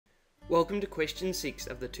Welcome to question 6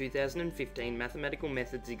 of the 2015 Mathematical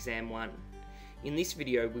Methods Exam 1. In this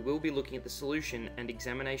video we will be looking at the solution and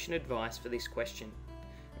examination advice for this question.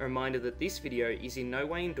 A reminder that this video is in no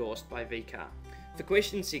way endorsed by VCAA. For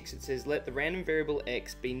question 6 it says let the random variable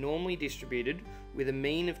x be normally distributed with a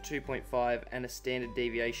mean of 2.5 and a standard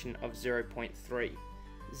deviation of 0.3.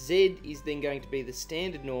 Z is then going to be the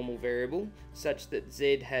standard normal variable such that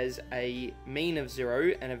Z has a mean of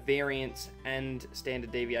 0 and a variance and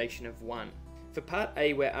standard deviation of 1. For part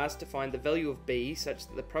A we're asked to find the value of B such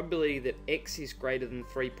that the probability that x is greater than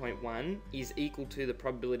 3.1 is equal to the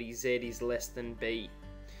probability Z is less than B.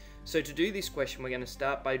 So to do this question we're going to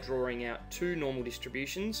start by drawing out two normal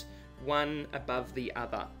distributions, one above the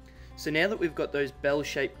other. So now that we've got those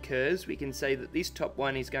bell-shaped curves, we can say that this top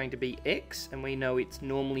one is going to be x, and we know it's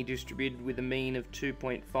normally distributed with a mean of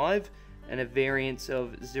 2.5 and a variance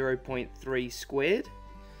of 0.3 squared.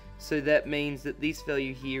 So that means that this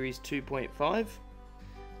value here is 2.5.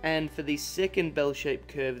 And for this second bell-shaped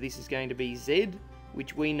curve, this is going to be z,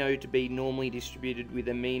 which we know to be normally distributed with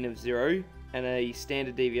a mean of 0 and a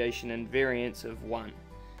standard deviation and variance of 1.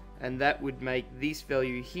 And that would make this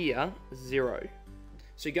value here 0.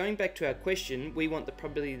 So going back to our question, we want the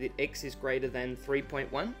probability that x is greater than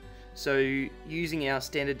 3.1. So using our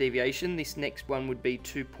standard deviation, this next one would be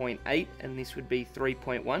 2.8 and this would be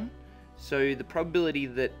 3.1. So the probability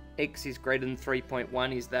that x is greater than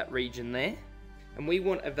 3.1 is that region there. And we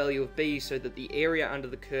want a value of b so that the area under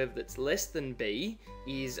the curve that's less than b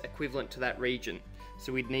is equivalent to that region.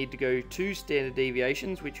 So we'd need to go two standard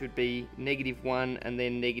deviations, which would be -1 and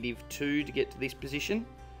then -2 to get to this position.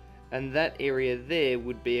 And that area there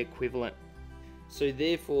would be equivalent. So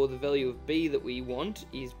therefore the value of b that we want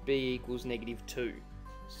is b equals -2.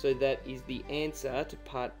 So that is the answer to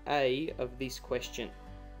part A of this question.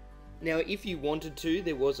 Now if you wanted to,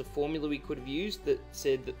 there was a formula we could have used that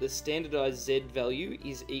said that the standardized z value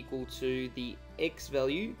is equal to the x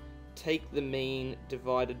value, take the mean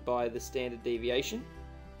divided by the standard deviation.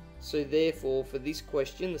 So therefore for this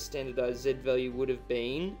question the standardized z value would have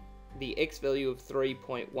been the x value of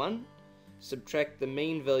 3.1, subtract the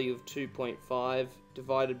mean value of 2.5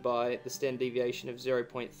 divided by the standard deviation of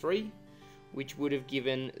 0.3, which would have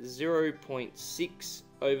given 0.6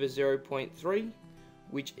 over 0.3,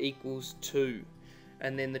 which equals 2.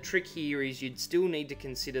 And then the trick here is you'd still need to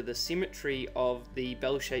consider the symmetry of the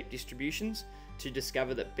bell-shaped distributions to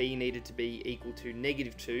discover that b needed to be equal to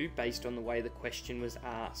 -2 based on the way the question was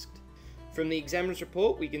asked. From the examiner's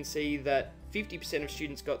report we can see that 50% of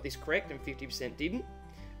students got this correct and 50% didn't.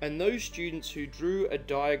 And those students who drew a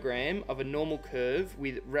diagram of a normal curve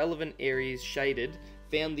with relevant areas shaded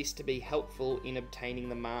found this to be helpful in obtaining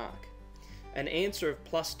the mark. An answer of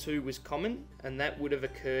 +2 was common, and that would have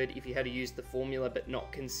occurred if you had to use the formula but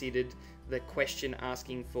not considered the question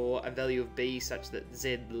asking for a value of b such that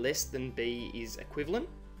z less than b is equivalent.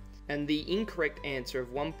 And the incorrect answer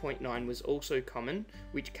of 1.9 was also common,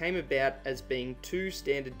 which came about as being two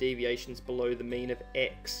standard deviations below the mean of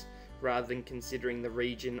x, rather than considering the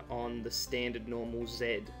region on the standard normal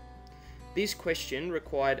z. This question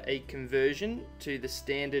required a conversion to the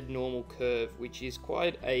standard normal curve, which is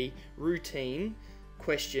quite a routine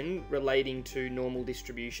question relating to normal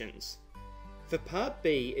distributions. For part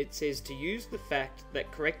B, it says to use the fact that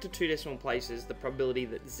correct to two decimal places, the probability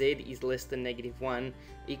that z is less than -1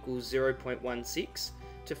 equals 0.16,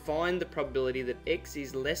 to find the probability that x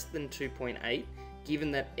is less than 2.8,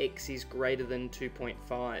 given that x is greater than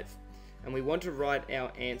 2.5. And we want to write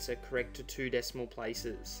our answer correct to two decimal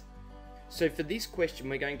places. So for this question,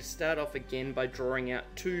 we're going to start off again by drawing out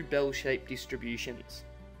two bell-shaped distributions.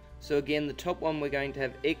 So again, the top one we're going to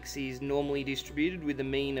have x is normally distributed with a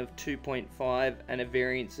mean of 2.5 and a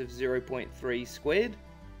variance of 0.3 squared.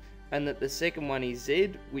 And that the second one is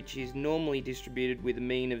z, which is normally distributed with a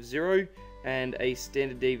mean of 0 and a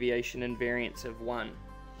standard deviation and variance of 1.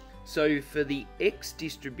 So for the x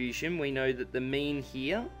distribution, we know that the mean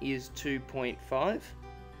here is 2.5.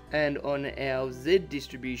 And on our z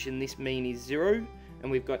distribution, this mean is 0. And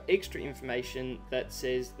we've got extra information that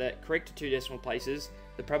says that correct to two decimal places,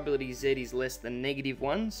 the probability z is less than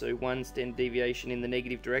 -1, so 1 standard deviation in the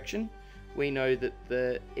negative direction. We know that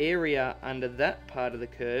the area under that part of the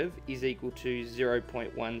curve is equal to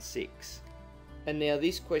 0.16. And now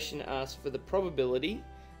this question asks for the probability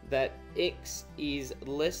that x is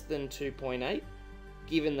less than 2.8,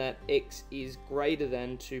 given that x is greater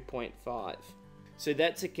than 2.5. So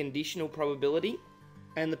that's a conditional probability.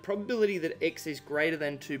 And the probability that x is greater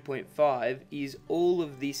than 2.5 is all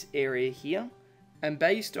of this area here. And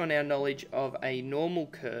based on our knowledge of a normal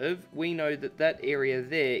curve, we know that that area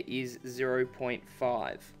there is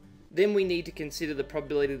 0.5. Then we need to consider the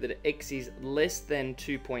probability that x is less than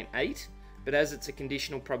 2.8, but as it's a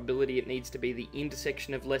conditional probability, it needs to be the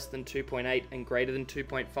intersection of less than 2.8 and greater than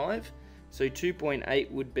 2.5. So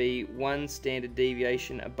 2.8 would be one standard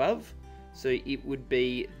deviation above, so it would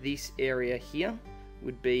be this area here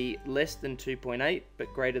would be less than 2.8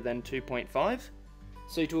 but greater than 2.5.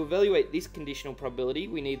 So to evaluate this conditional probability,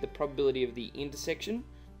 we need the probability of the intersection,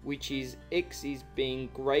 which is x is being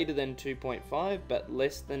greater than 2.5 but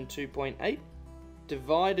less than 2.8,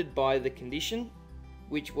 divided by the condition,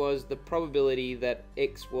 which was the probability that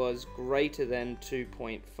x was greater than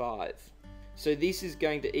 2.5. So this is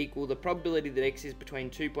going to equal the probability that x is between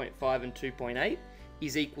 2.5 and 2.8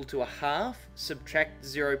 is equal to a half, subtract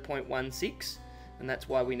 0.16, and that's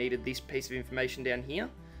why we needed this piece of information down here,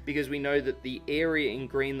 because we know that the area in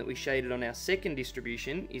green that we shaded on our second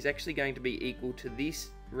distribution is actually going to be equal to this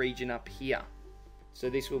region up here. So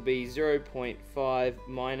this will be 0.5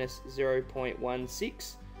 minus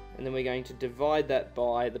 0.16, and then we're going to divide that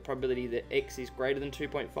by the probability that x is greater than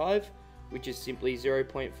 2.5, which is simply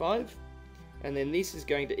 0.5, and then this is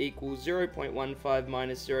going to equal 0.15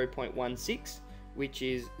 minus 0.16, which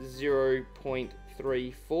is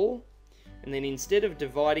 0.34. And then instead of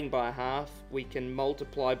dividing by a half, we can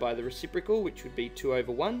multiply by the reciprocal, which would be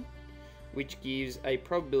 2/1, which gives a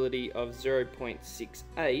probability of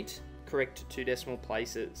 0.68, correct to 2 decimal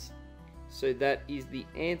places. So that is the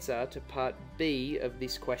answer to part B of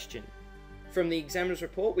this question. From the examiner's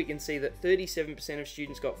report, we can see that 37% of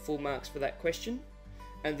students got full marks for that question,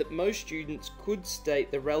 and that most students could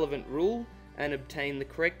state the relevant rule and obtain the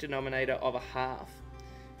correct denominator of a half,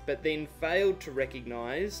 but then failed to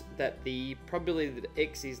recognise that the probability that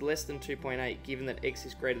x is less than 2.8, given that x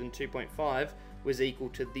is greater than 2.5, was equal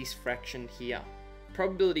to this fraction here.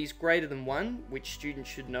 Probabilities greater than 1, which students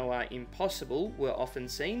should know are impossible, were often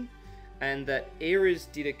seen, and that errors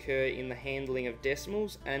did occur in the handling of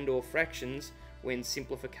decimals and/or fractions when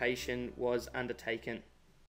simplification was undertaken.